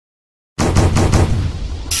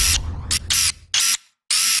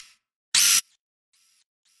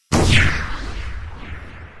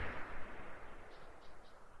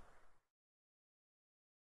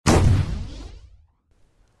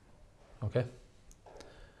Okay.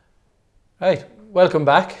 Right, welcome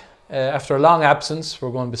back. After a long absence, we're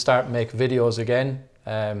going to start making videos again.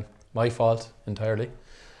 My fault entirely.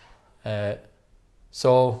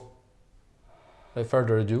 So, without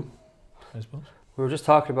further ado, I suppose. We were just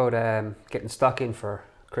talking about getting stock in for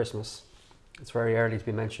Christmas. It's very early to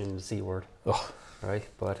be mentioning the C word, right?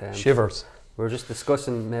 But Shivers. we were just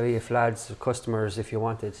discussing maybe if lads or customers, if you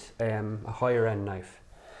wanted a higher end knife,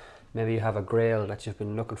 maybe you have a grail that you've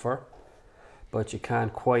been looking for, but you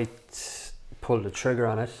can't quite pull the trigger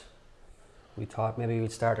on it. We thought maybe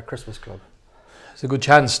we'd start a Christmas club. It's a good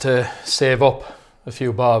chance to save up a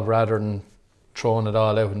few bob rather than throwing it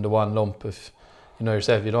all out into one lump. If you know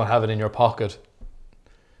yourself, if you don't have it in your pocket,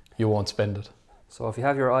 you won't spend it. So if you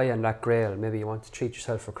have your eye on that grail, maybe you want to treat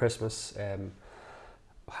yourself for Christmas,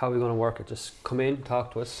 how are we going to work it? Just come in,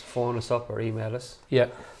 talk to us, phone us up or email us. Yeah.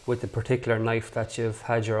 With the particular knife that you've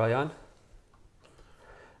had your eye on.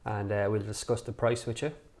 And we'll discuss the price with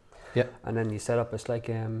you. Yeah. And then you set up, it's like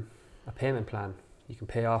a payment plan. You can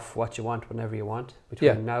pay off what you want whenever you want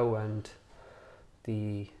between now and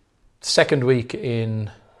the second week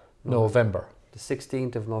in November. The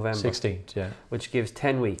 16th of November. 16th, yeah. Which gives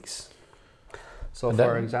 10 weeks. So and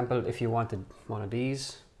for example, if you wanted one of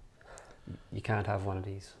these, you can't have one of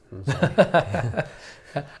these.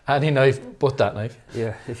 Any knife but that knife.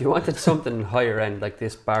 Yeah, if you wanted something higher end like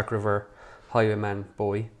this Bark River Highwayman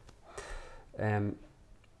Bowie, I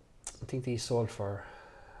think these sold for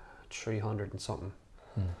 300 and something.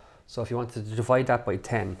 So if you wanted to divide that by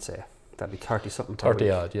 10, say, that'd be 30 something. 30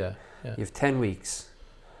 odd, yeah. You have 10 weeks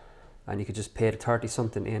and you could just pay the 30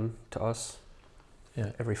 something in to us.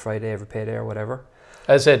 Yeah. Every Friday, every payday or whatever.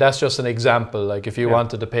 As I said, that's just an example. Like if you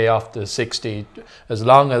wanted to pay off the 60, as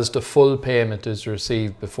long as the full payment is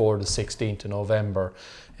received before the 16th of November,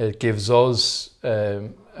 it gives us a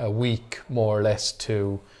week more or less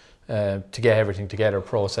to get everything together,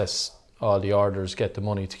 process all the orders, get the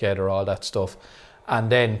money together, all that stuff, and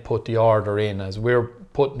then put the order in. As we're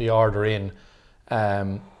putting the order in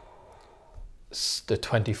the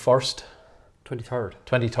 21st. 23rd.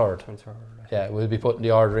 23rd. Yeah, we'll be putting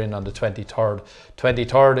the order in on the 23rd.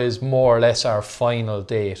 23rd is more or less our final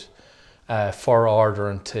date for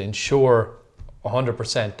ordering to ensure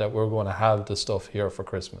 100% that we're going to have the stuff here for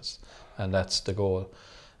Christmas, and that's the goal.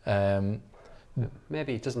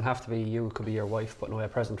 Maybe it doesn't have to be you, it could be your wife putting away a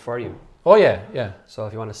present for you. Oh yeah, yeah. So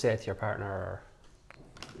if you want to say it to your partner, or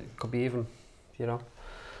it could be even, you know,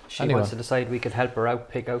 she Anyone wants to decide, we could help her out,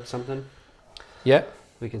 pick out something. Yeah.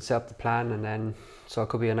 We can set up the plan, and then, so it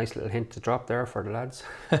could be a nice little hint to drop there for the lads.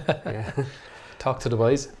 Yeah. Talk to the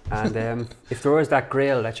boys. And if there is that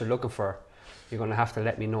grail that you're looking for, you're going to have to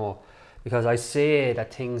let me know. Because I say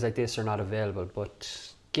that things like this are not available,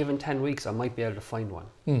 but given 10 weeks, I might be able to find one.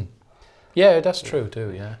 Yeah, that's true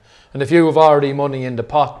too, yeah. And if you have already money in the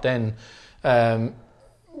pot, then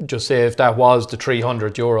just say if that was the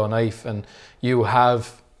 €300 knife and you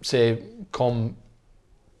have, say, come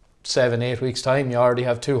 7-8 weeks time, you already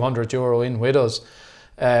have €200 in with us.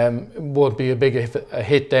 It won't be a big a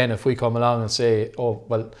hit then if we come along and say, oh,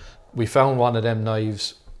 well, we found one of them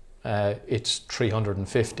knives, it's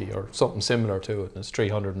 350 or something similar to it, and it's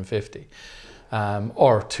 350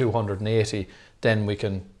 or 280, then we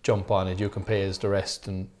can jump on it. You can pay us the rest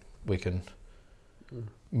and we can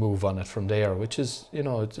move on it from there, which is, you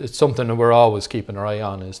know, it's something that we're always keeping our eye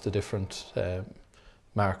on, is the different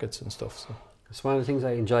markets and stuff. So it's one of the things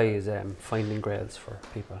I enjoy, is finding grails for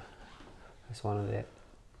people. It's one of the,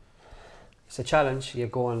 it's a challenge. You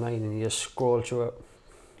go online and you just scroll through it,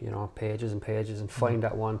 you know, pages and pages, and find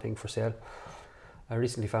that one thing for sale. I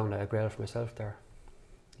recently found a grail for myself there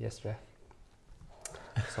yesterday.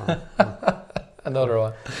 So another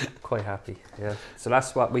one. Quite happy, yeah. So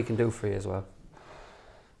that's what we can do for you as well.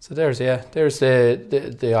 So there's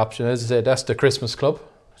the option. As I said, that's the Christmas Club.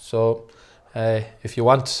 So if you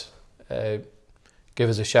want, give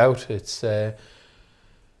us a shout. It's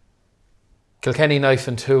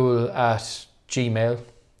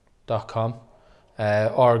kilkennyknifeandtool@gmail.com,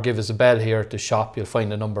 or give us a bell here at the shop. You'll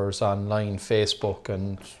find the numbers online, Facebook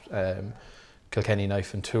and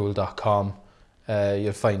kilkennyknifeandtool.com.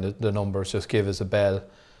 You'll find the numbers. Just give us a bell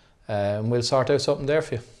and we'll sort out something there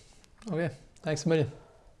for you. Okay, thanks a million.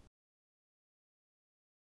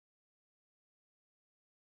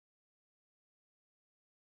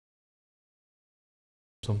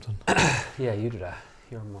 Something. Yeah, you do that.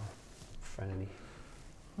 You're more friendly.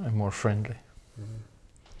 I'm more friendly. Mm-hmm.